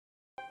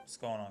What's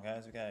going on,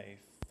 guys? We got a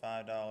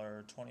 $5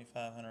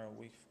 $2,500 a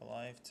week for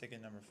life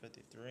ticket number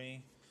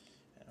 53,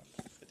 and I'll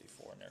put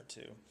 54 in there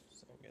too.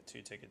 So we got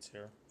two tickets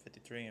here,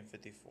 53 and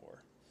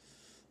 54.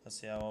 Let's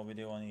see how well we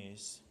do on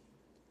these.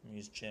 I'm gonna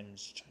use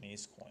Jim's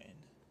Chinese coin.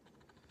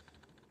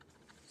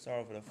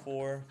 Start off with a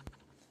 4,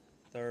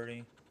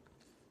 30,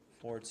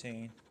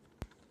 14,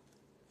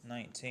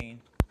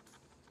 19,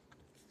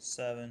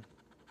 7,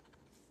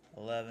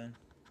 11,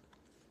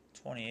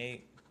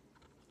 28,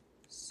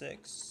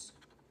 6,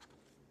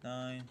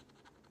 9,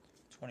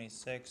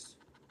 26,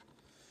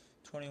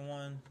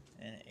 21,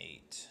 and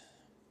 8.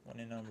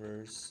 Winning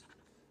numbers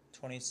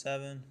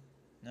 27,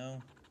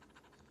 no.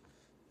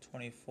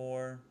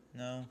 24,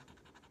 no.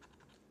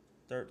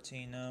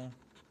 13, no.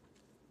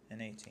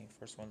 And 18.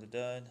 First one's a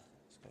dud.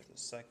 Let's go with the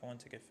second one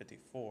to get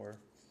 54.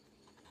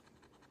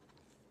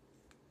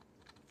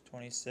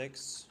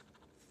 26,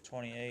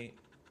 28,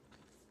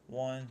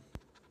 1,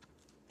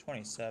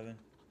 27,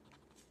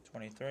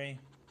 23,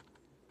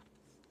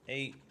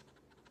 8,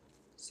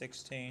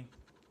 16,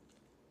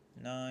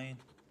 9,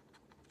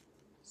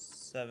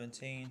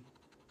 17,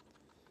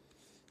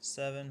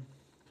 7,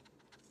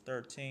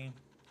 13,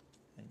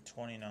 and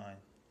 29.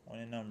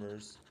 Winning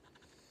numbers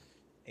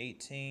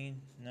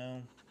 18,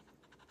 no.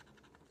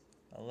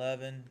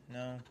 11,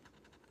 no.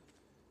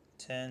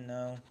 10,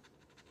 no.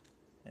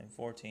 And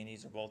 14.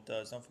 These are both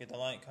duds. Don't forget to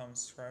like, comment,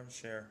 subscribe, and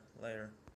share. Later.